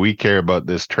say, hey, we care about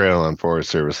this trail on Forest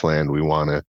Service land. We want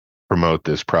to promote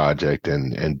this project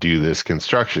and do this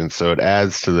construction. So it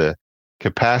adds to the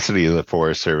capacity of the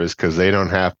Forest Service because they don't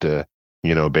have to,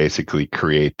 basically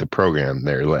create the program.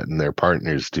 They're letting their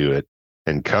partners do it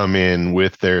and come in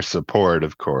with their support,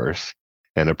 of course,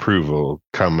 and approval,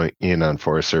 come in on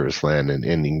Forest Service land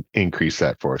and increase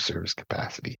that Forest Service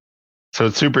capacity. So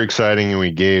it's super exciting, and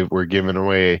we're giving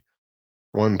away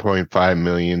 $1.5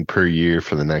 million per year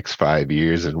for the next 5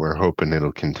 years, and we're hoping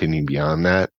it'll continue beyond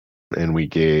that. And we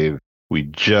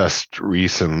just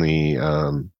recently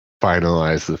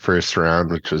finalized the first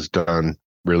round, which was done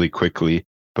really quickly,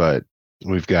 but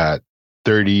we've got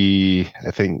 38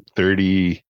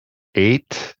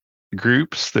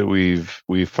 groups that we've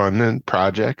funded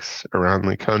projects around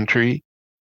the country.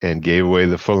 and gave away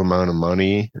the full amount of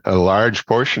money. A large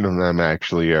portion of them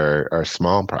actually are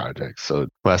small projects, so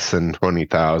less than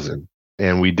 20,000.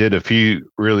 And we did a few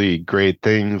really great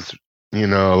things. A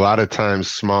lot of times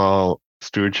small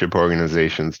stewardship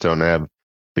organizations don't have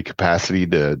the capacity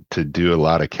to do a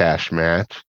lot of cash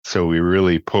match. So we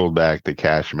really pulled back the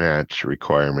cash match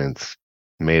requirements,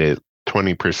 made it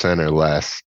 20% or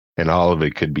less, and all of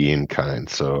it could be in kind.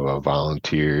 So a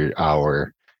volunteer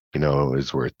hour,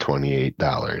 is worth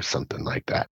 $28, something like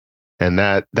that. And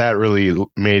that really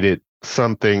made it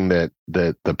something that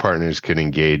the partners could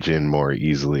engage in more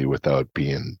easily without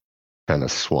being kind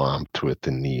of swamped with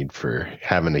the need for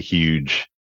having a huge,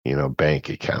 bank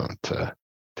account to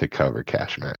cover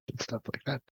cash match and stuff like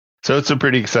that. So it's a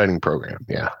pretty exciting program.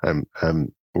 Yeah,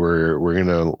 we're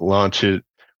gonna launch it.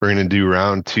 We're gonna do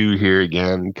round 2 here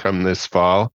again come this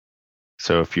fall.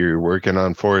 So if you're working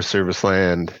on Forest Service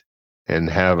land and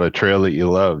have a trail that you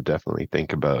love, definitely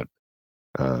think about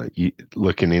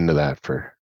looking into that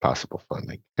for possible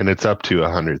funding. And it's up to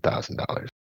 $100,000.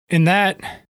 And that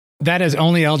is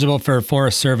only eligible for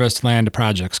Forest Service land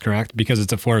projects, correct? Because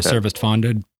it's a Forest Service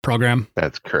funded program?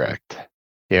 That's correct.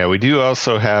 Yeah, we do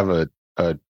also have a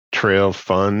trail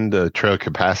fund, a trail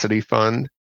capacity fund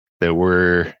that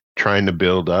we're trying to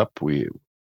build up.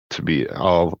 To be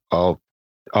all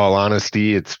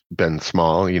honesty, it's been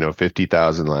small,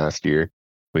 50,000 last year.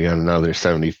 We got another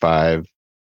 75,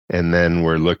 and then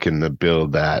we're looking to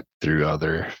build that through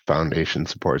other foundation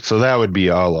support. So that would be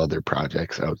all other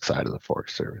projects outside of the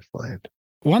Forest Service land.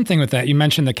 One thing with that, you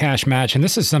mentioned the cash match, and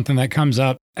this is something that comes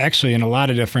up actually in a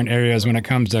lot of different areas when it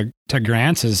comes to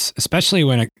grants, is especially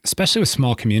with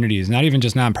small communities, not even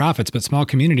just nonprofits, but small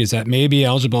communities that may be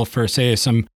eligible for, say,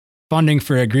 some funding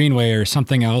for a greenway or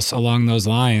something else along those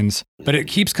lines. But it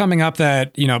keeps coming up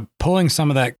that, pulling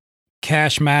some of that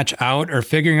cash match out or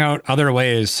figuring out other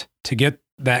ways to get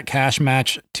that cash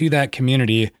match to that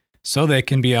community so they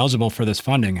can be eligible for this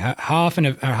funding. How often,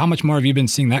 or how much more have you been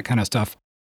seeing that kind of stuff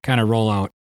kind of roll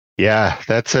out? Yeah,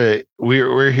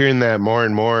 we're hearing that more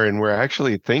and more, and we're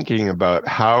actually thinking about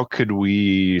how could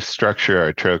we structure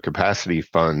our trail capacity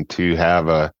fund to have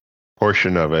a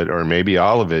portion of it, or maybe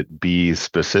all of it, be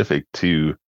specific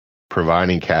to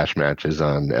providing cash matches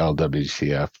on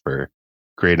LWCF for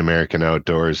Great American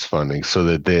Outdoors funding, so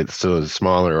that the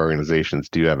smaller organizations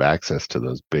do have access to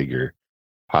those bigger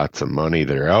pots of money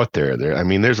that are out there.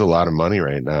 There's a lot of money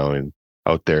right now and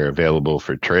out there available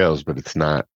for trails, but it's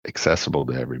not accessible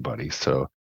to everybody. So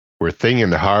we're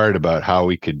thinking hard about how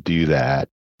we could do that,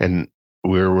 and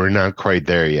we're not quite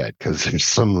there yet because there's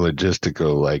some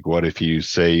logistical, like, what if you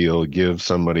say you'll give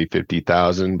somebody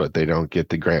 50,000 but they don't get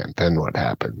the grant? Then what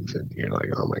happens? And you're like,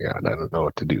 oh my God, I don't know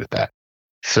what to do with that.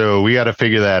 So we got to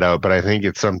figure that out, but I think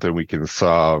it's something we can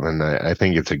solve, and I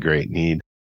think it's a great need.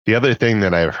 The other thing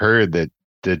that I've heard that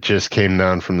just came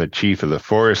down from the chief of the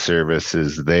Forest Service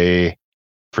is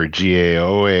for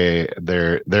GAOA,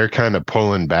 they're kind of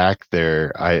pulling back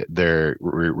their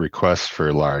requests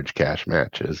for large cash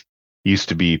matches. Used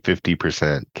to be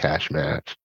 50% cash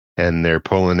match, and they're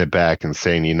pulling it back and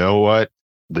saying, you know what?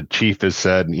 The chief has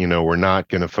said, we're not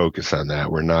going to focus on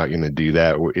that. We're not going to do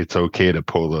that. It's okay to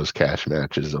pull those cash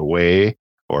matches away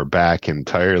or back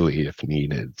entirely if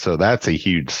needed. So that's a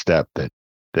huge step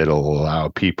that'll allow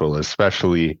people,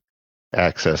 especially,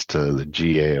 access to the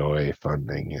GAOA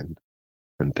funding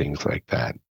and things like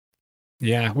that.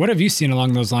 Yeah. What have you seen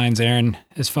along those lines, Aaryn,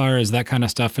 as far as that kind of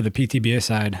stuff for the PTBA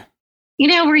side?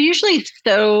 We're usually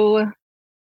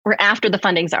we're after the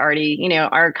funding's already,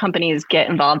 our companies get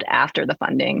involved after the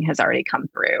funding has already come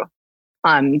through.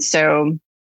 So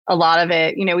a lot of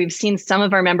it, we've seen some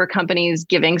of our member companies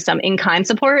giving some in-kind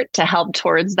support to help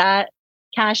towards that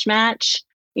cash match,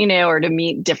 or to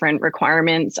meet different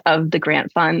requirements of the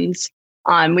grant funds.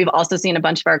 We've also seen a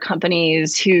bunch of our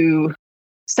companies who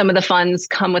some of the funds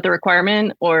come with a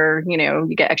requirement, or,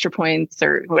 you get extra points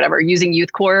or whatever using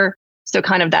Youth Corps. So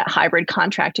kind of that hybrid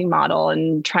contracting model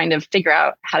and trying to figure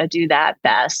out how to do that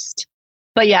best.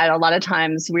 But yeah, a lot of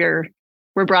times we're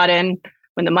brought in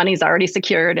when the money's already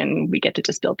secured and we get to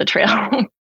just build the trail.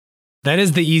 That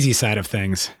is the easy side of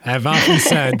things. I've often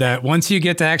said that once you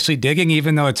get to actually digging,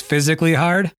 even though it's physically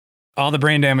hard, all the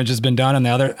brain damage has been done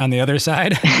on the other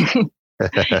side.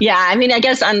 Yeah, I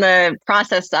guess on the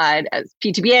process side, as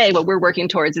PTBA, what we're working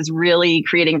towards is really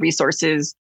creating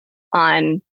resources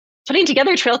on putting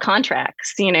together trail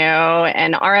contracts, and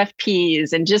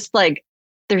RFPs, and just like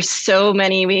there's so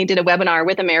many. We did a webinar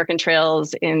with American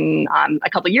Trails in a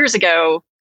couple of years ago,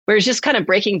 where it's just kind of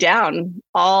breaking down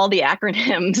all the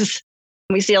acronyms.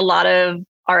 We see a lot of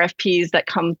RFPs that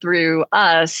come through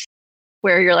us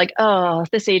where you're like, oh,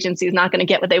 this agency is not going to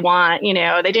get what they want.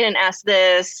 They didn't ask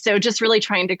this. So just really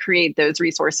trying to create those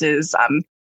resources,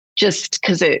 just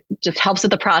because it just helps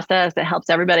with the process. It helps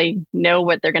everybody know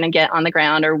what they're going to get on the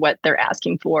ground or what they're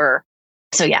asking for.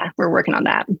 So yeah, we're working on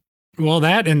that. Well,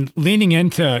 that and leaning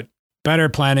into better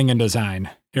planning and design,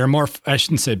 or more, I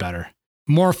shouldn't say better,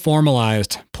 more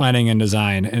formalized planning and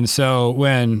design. And so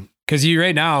because you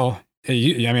right now,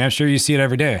 I'm sure you see it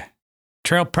every day.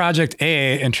 Trail Project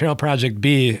A and Trail Project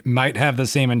B might have the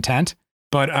same intent,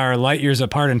 but are light years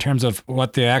apart in terms of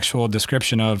what the actual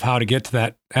description of how to get to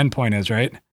that endpoint is,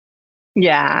 right?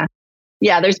 Yeah.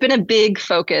 Yeah. There's been a big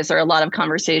focus or a lot of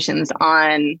conversations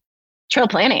on trail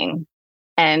planning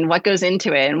and what goes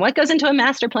into it and what goes into a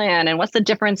master plan and what's the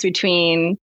difference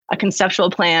between a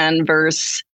conceptual plan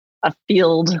versus a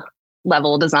field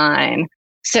level design.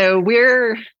 So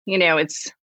we're,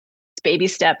 it's baby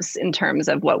steps in terms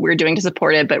of what we're doing to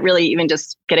support it, but really even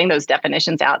just getting those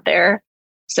definitions out there.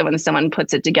 So when someone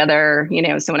puts it together,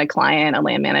 so when a client, a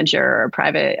land manager, or a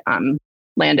private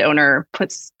landowner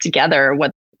puts together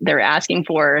what they're asking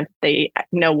for, they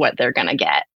know what they're going to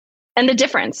get and the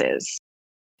differences.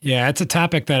 Yeah, it's a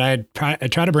topic that I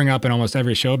try to bring up in almost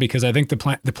every show, because I think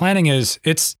the planning is,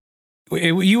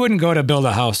 you wouldn't go to build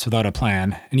a house without a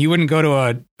plan, and you wouldn't go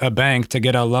to a bank to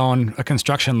get a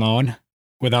construction loan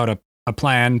without a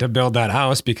plan to build that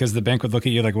house, because the bank would look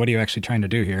at you like, what are you actually trying to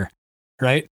do here?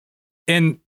 Right?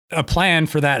 And a plan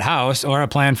for that house or a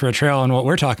plan for a trail, and what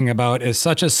we're talking about, is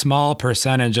such a small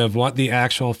percentage of what the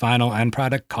actual final end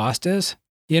product cost is,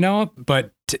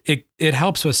 but it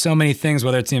helps with so many things,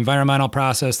 whether it's the environmental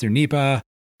process through NEPA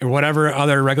or whatever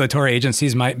other regulatory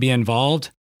agencies might be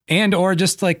involved, and or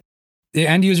just like the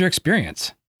end user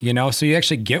experience, so you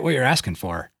actually get what you're asking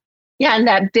for. Yeah. And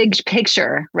that big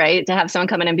picture, right? To have someone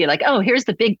come in and be like, oh, here's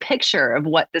the big picture of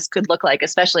what this could look like,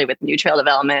 especially with new trail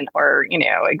development or,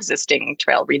 existing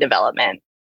trail redevelopment.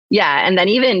 Yeah. And then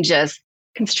even just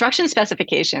construction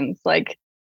specifications, like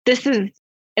this is,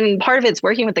 and part of it's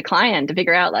working with the client to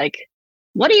figure out like,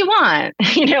 what do you want?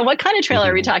 What kind of trail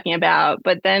are we talking about?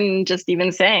 But then just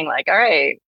even saying like, all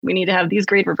right, we need to have these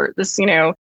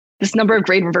this number of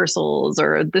grade reversals,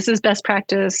 or this is best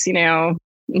practice, in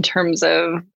terms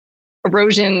of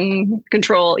erosion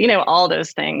control, all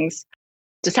those things.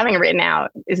 Just having it written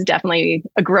out is definitely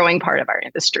a growing part of our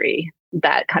industry,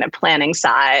 that kind of planning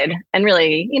side. And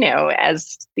really,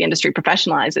 as the industry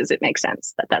professionalizes, it makes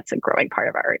sense that that's a growing part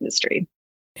of our industry.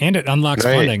 And it unlocks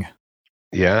funding.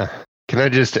 Yeah. Can I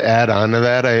just add on to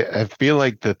that? I feel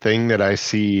like the thing that I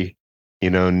see,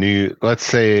 new, let's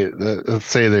say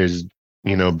there's,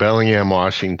 Bellingham,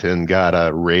 Washington got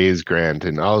a RAISE grant,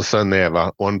 and all of a sudden they have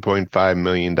 $1.5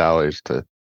 million to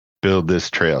build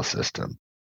this trail system.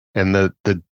 And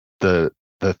the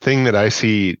thing that I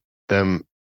see them,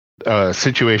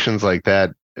 situations like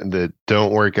that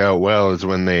don't work out well is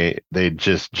when they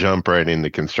just jump right into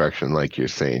construction, like you're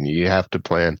saying. You have to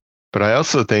plan. But I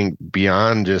also think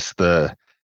beyond just the,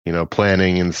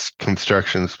 planning and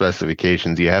construction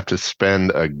specifications, you have to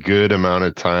spend a good amount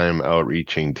of time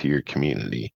outreaching to your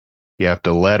community. You have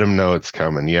to let them know it's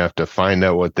coming. You have to find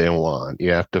out what they want.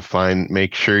 You have to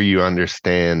make sure you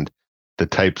understand the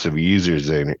types of users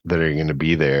that are going to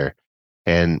be there.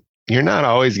 And you're not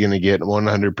always going to get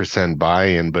 100%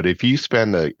 buy-in, but if you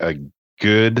spend a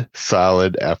good,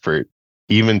 solid effort,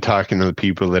 even talking to the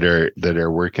people that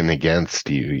are working against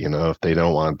you, if they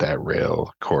don't want that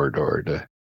rail corridor to,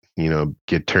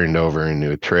 get turned over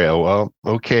into a trail, well,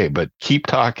 okay, but keep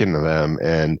talking to them.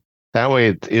 And that way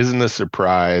it isn't a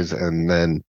surprise. And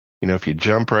then, if you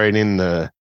jump right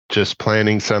into just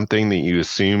planning something that you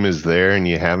assume is there and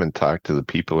you haven't talked to the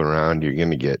people around, you're going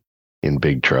to get in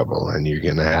big trouble, and you're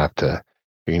going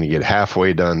to get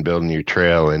halfway done building your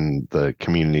trail, and the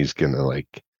community's going to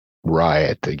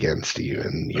riot against you,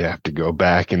 and you have to go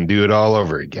back and do it all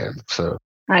over again. So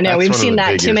I know we've seen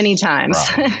that too many times.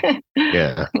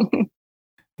 Yeah.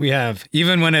 We have,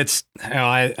 even when it's,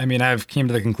 I've came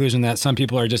to the conclusion that some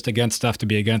people are just against stuff to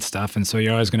be against stuff. And so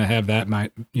you're always going to have that,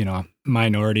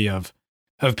 minority of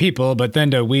people, but then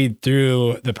to weed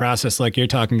through the process, like you're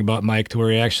talking about, Mike, to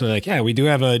where you're actually we do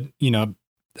have a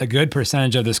good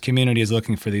percentage of this community is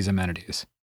looking for these amenities,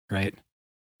 right?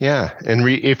 Yeah. And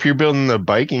if you're building a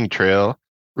biking trail,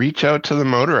 reach out to the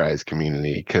motorized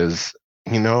community, because,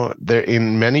 they're,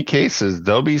 in many cases,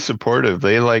 they'll be supportive.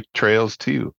 They like trails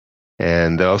too.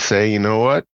 And they'll say, you know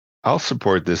what, I'll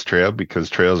support this trail because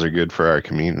trails are good for our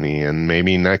community. And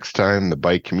maybe next time the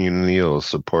bike community will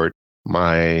support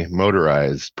my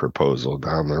motorized proposal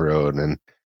down the road.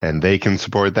 And they can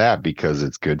support that because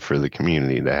it's good for the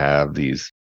community to have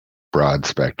these broad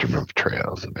spectrum of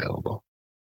trails available.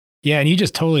 Yeah, and you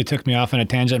just totally took me off on a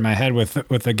tangent in my head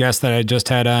with a guest that I just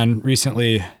had on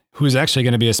recently, who's actually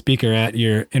going to be a speaker at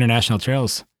your International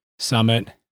Trails Summit,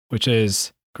 which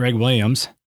is Greg Williams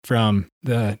from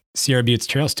the Sierra Buttes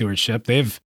Trail Stewardship.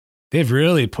 They've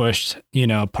really pushed,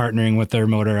 partnering with their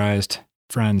motorized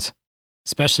friends,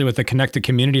 especially with the Connected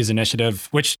Communities Initiative,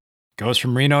 which goes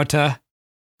from Reno to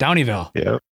Downeyville.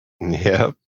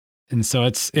 Yep. And so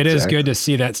it is good to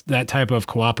see that type of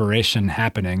cooperation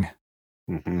happening.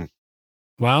 Mm-hmm.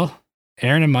 Well,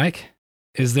 Aaryn and Mike,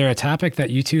 is there a topic that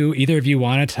either of you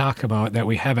want to talk about that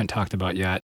we haven't talked about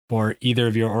yet for either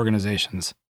of your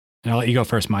organizations? And I'll let you go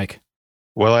first, Mike.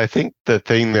 Well, I think the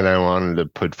thing that I wanted to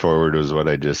put forward was what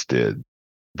I just did.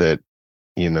 That,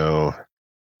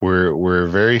 we're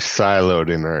very siloed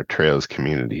in our trails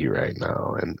community right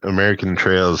now. And American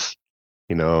Trails,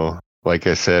 like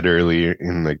I said earlier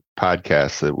in the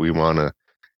podcast, that we want to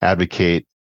advocate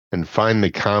and find the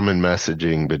common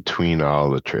messaging between all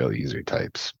the trail user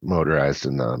types, motorized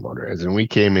and non-motorized. And we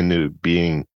came into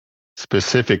being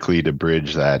specifically to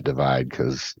bridge that divide,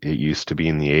 because it used to be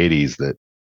in the 80s that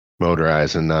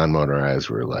motorized and non-motorized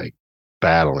were like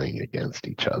battling against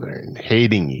each other and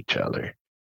hating each other.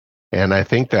 And I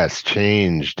think that's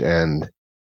changed. And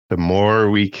the more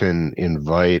we can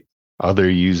invite other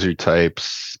user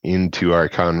types into our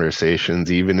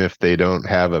conversations, even if they don't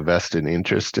have a vested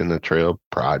interest in a trail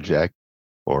project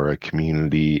or a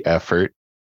community effort,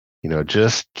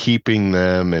 just keeping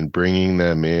them and bringing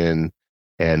them in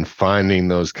and finding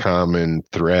those common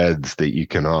threads that you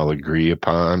can all agree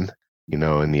upon.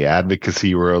 In the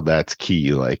advocacy world, that's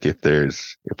key. Like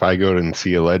if I go and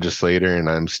see a legislator and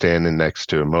I'm standing next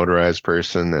to a motorized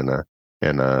person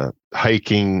and a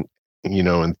hiking,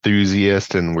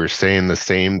 enthusiast, and we're saying the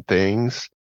same things,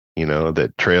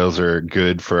 that trails are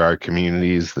good for our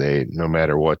communities. No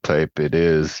matter what type it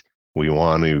is, we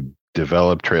want to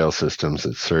develop trail systems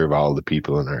that serve all the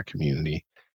people in our community.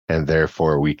 And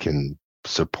therefore we can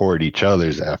support each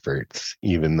other's efforts,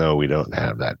 even though we don't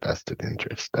have that vested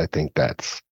interest. I think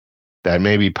that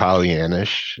may be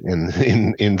Pollyannish.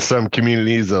 In some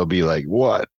communities, they'll be like,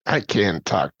 what? I can't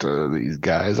talk to these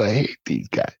guys. I hate these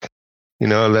guys.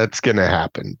 That's going to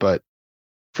happen. But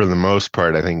for the most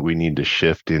part, I think we need to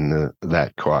shift into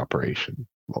that cooperation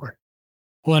more.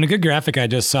 Well, and a good graphic I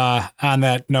just saw on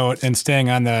that note, and staying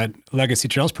on the Legacy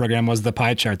Trails program, was the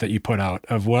pie chart that you put out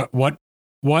of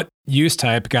what use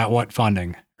type got what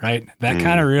funding, right? That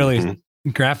kind of really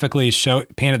graphically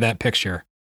painted that picture.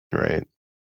 Right.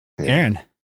 Yeah. Aaryn,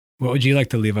 what would you like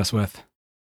to leave us with?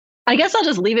 I guess I'll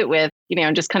just leave it with,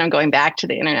 just kind of going back to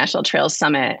the International Trails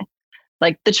Summit.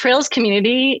 Like the trails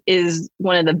community is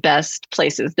one of the best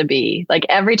places to be. Like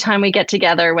every time we get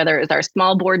together, whether it's our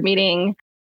small board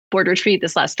retreat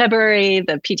this last February,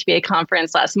 the PTBA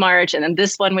conference last March, and then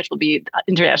this one, which will be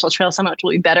International Trails Summit, which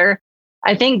will be better.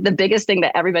 I think the biggest thing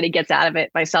that everybody gets out of it,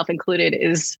 myself included,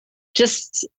 is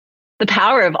just the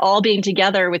power of all being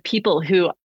together with people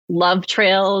who love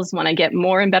trails, want to get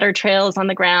more and better trails on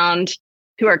the ground,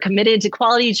 who are committed to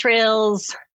quality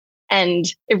trails. And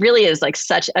it really is like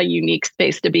such a unique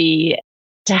space to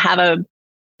have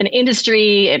an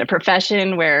industry and a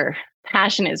profession where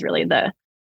passion is really the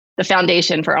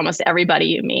foundation for almost everybody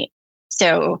you meet.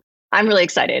 So I'm really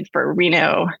excited for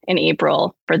Reno in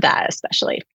April for that,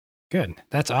 especially. Good.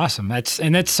 That's awesome. That's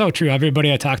so true.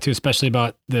 Everybody I talk to, especially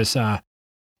about this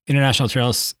International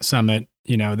Trails Summit,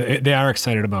 they are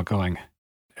excited about going,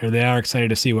 or they are excited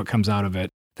to see what comes out of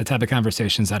it, the type of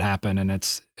conversations that happen. And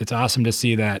it's awesome to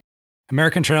see that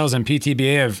American Trails and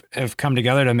PTBA have come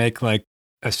together to make like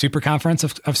a super conference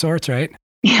of sorts, right?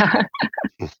 Yeah.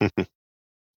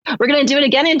 We're going to do it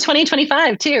again in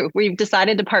 2025 too. We've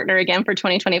decided to partner again for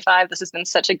 2025. This has been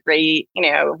such a great,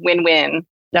 win-win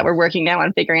that we're working now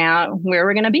on figuring out where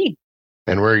we're going to be.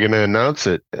 And we're going to announce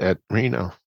it at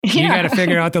Reno. So you got to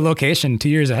figure out the location 2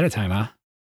 years ahead of time, huh?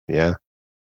 Yeah.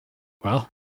 Well,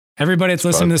 everybody that's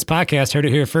listening to this podcast heard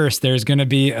it here first. There's going to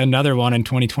be another one in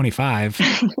 2025.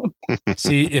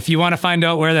 See, if you want to find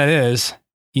out where that is,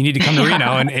 you need to come to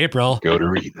Reno in April. Go to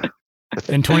Reno.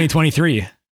 In 2023.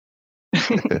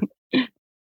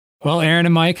 Well, Aaryn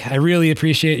and Mike, I really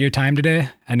appreciate your time today.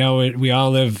 I know we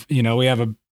all live, we have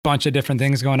a bunch of different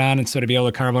things going on. And so to be able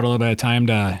to carve out a little bit of time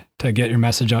to get your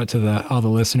message out to all the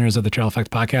listeners of the Trail Effect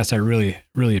podcast, I really,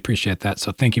 really appreciate that.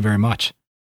 So thank you very much.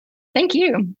 Thank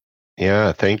you.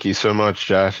 Yeah, thank you so much,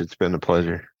 Josh. It's been a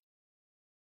pleasure.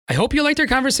 I hope you liked our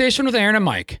conversation with Aaryn and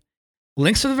Mike.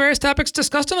 Links to the various topics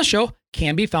discussed on the show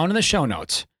can be found in the show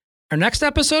notes. Our next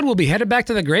episode will be headed back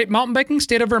to the great mountain biking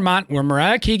state of Vermont, where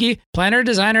Mariah Keegi, planner,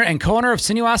 designer, and co-owner of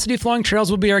Sinuosity Flowing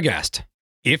Trails, will be our guest.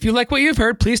 If you like what you've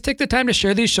heard, please take the time to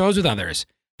share these shows with others.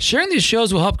 Sharing these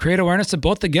shows will help create awareness of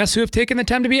both the guests who have taken the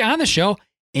time to be on the show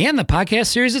and the podcast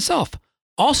series itself.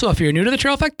 Also, if you're new to the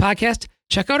Trail Effect podcast,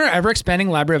 check out our ever-expanding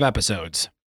library of episodes.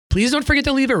 Please don't forget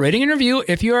to leave a rating and review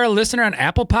if you are a listener on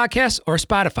Apple Podcasts or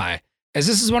Spotify, as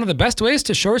this is one of the best ways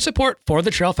to show your support for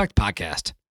the Trail Effect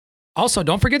podcast. Also,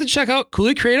 don't forget to check out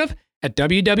Cooley Creative at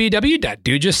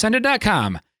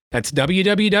www.dudejustsendit.com. That's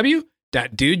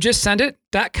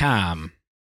www.dudejustsendit.com.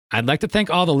 I'd like to thank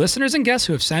all the listeners and guests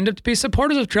who have signed up to be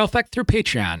supporters of Trail Effect through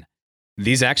Patreon.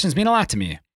 These actions mean a lot to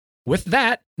me. With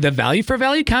that, the value for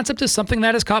value concept is something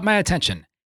that has caught my attention.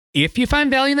 If you find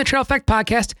value in the Trail Effect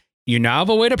podcast, you now have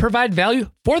a way to provide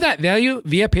value for that value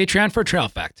via Patreon for Trail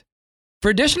Effect. For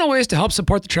additional ways to help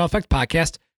support the Trail Effect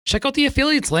podcast, check out the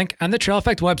affiliates link on the Trail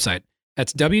Effect website.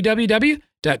 That's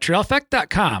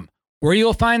www.traileffect.com, where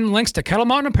you'll find links to Kettle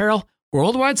Mountain Apparel,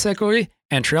 Worldwide Cyclery,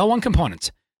 and Trail One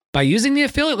components. By using the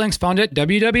affiliate links found at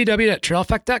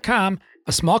www.traileffect.com,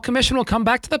 a small commission will come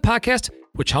back to the podcast,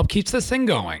 which helps keeps this thing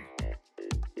going.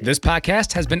 This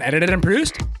podcast has been edited and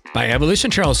produced by Evolution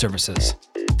Trail Services.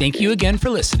 Thank you again for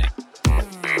listening.